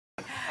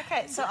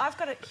Okay, so I've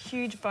got a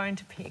huge bone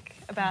to pick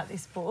about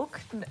this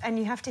book, and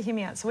you have to hear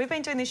me out. So we've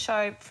been doing this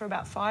show for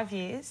about 5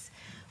 years.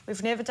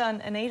 We've never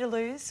done Anita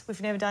Loos,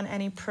 we've never done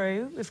Annie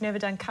Proulx, we've never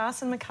done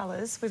Carson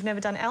McCullers, we've never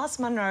done Alice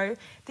Munro.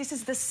 This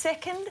is the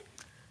second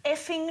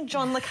effing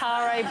John le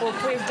Carré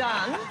book we've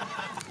done.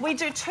 We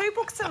do 2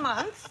 books a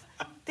month.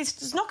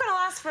 This is not going to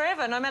last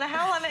forever, no matter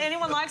how long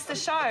anyone likes the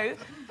show.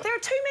 There are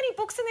too many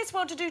books in this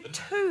world to do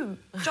 2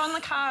 John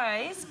le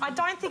Carrés. I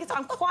don't think it's...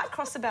 I'm quite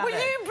cross about it.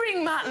 Will you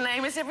bring Martin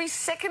Amis every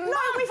second month?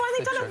 No, we've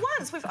only done it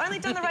once. We've only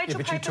done the Rachel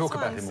Papers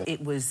once.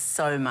 It was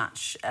so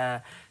much...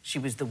 she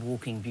was the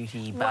walking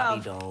beauty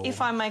Barbie doll. If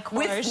I may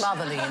quote... With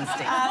motherly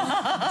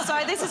instinct.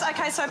 So this is...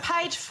 OK, so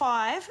page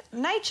 5.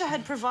 Nature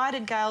had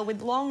provided Gail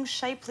with long,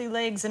 shapely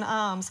legs and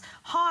arms,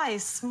 high,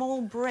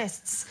 small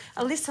breasts,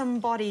 a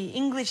lissom body,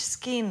 English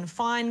skin,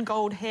 fine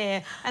gold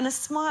hair, and a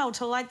smile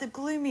to light the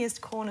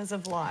gloomiest corners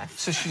of life.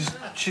 So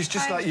she's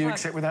just like you,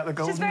 except without the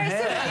golden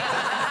hair.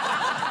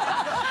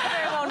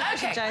 Very well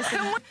noted,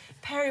 Jason.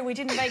 Perry, we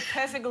didn't make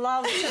perfect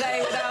love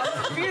today with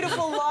our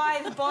beautiful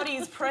lithe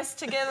bodies pressed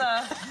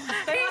together.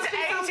 He's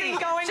 80.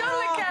 John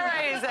le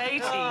Carré is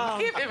 80. Oh,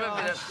 give him a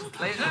bit of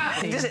pleasure.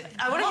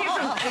 I want to hear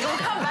from... We'll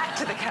come back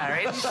to the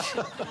carriage.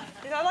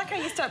 I like how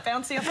you start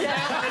bouncing up and down.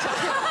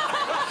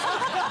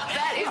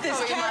 That is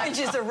this carriage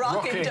is a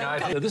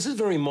rocket. This is a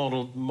very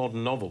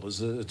modern novel, as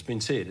it's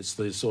been said. It's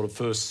the sort of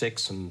first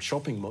sex and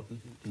shopping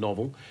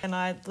novel. And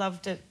I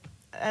loved it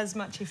as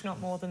much, if not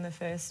more, than the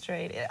first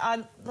read.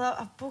 I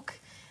love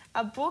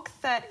a book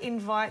that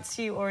invites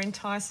you or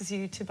entices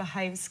you to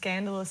behave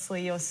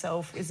scandalously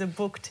yourself is a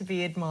book to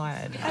be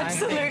admired.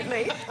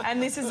 Absolutely.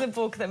 And this is a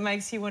book that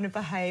makes you want to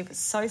behave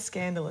so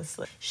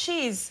scandalously.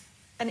 She's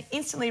an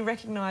instantly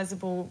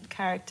recognisable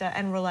character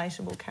and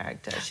relatable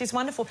character. She's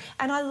wonderful.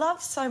 And I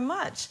love so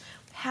much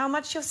how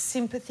much your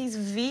sympathies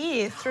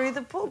veer through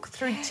the book,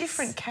 through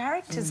different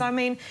characters. I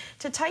mean,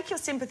 to take your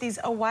sympathies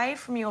away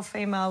from your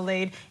female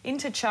lead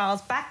into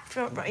Charles, back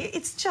from...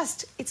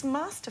 It's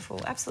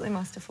masterful, absolutely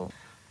masterful.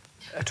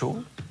 At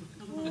all?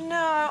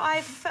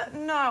 No,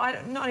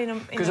 not in a...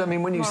 Because, I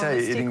mean, when you say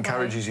it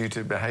encourages you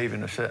to behave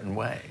in a certain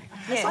way...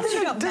 Yes. I think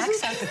you got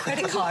maxed out the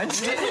credit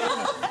cards.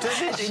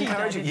 Does it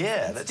encourage you?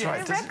 Yeah, that's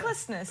right.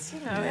 Recklessness,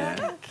 you know.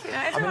 Yeah.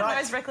 Everyone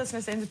knows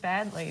recklessness ends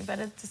badly, but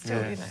it's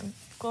still, you know,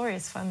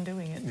 glorious fun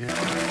doing it.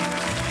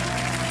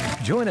 Yeah.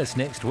 Join us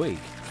next week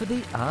for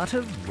the art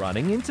of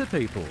running into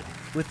people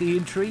with the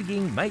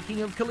intriguing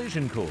Making of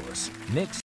Collision course. Next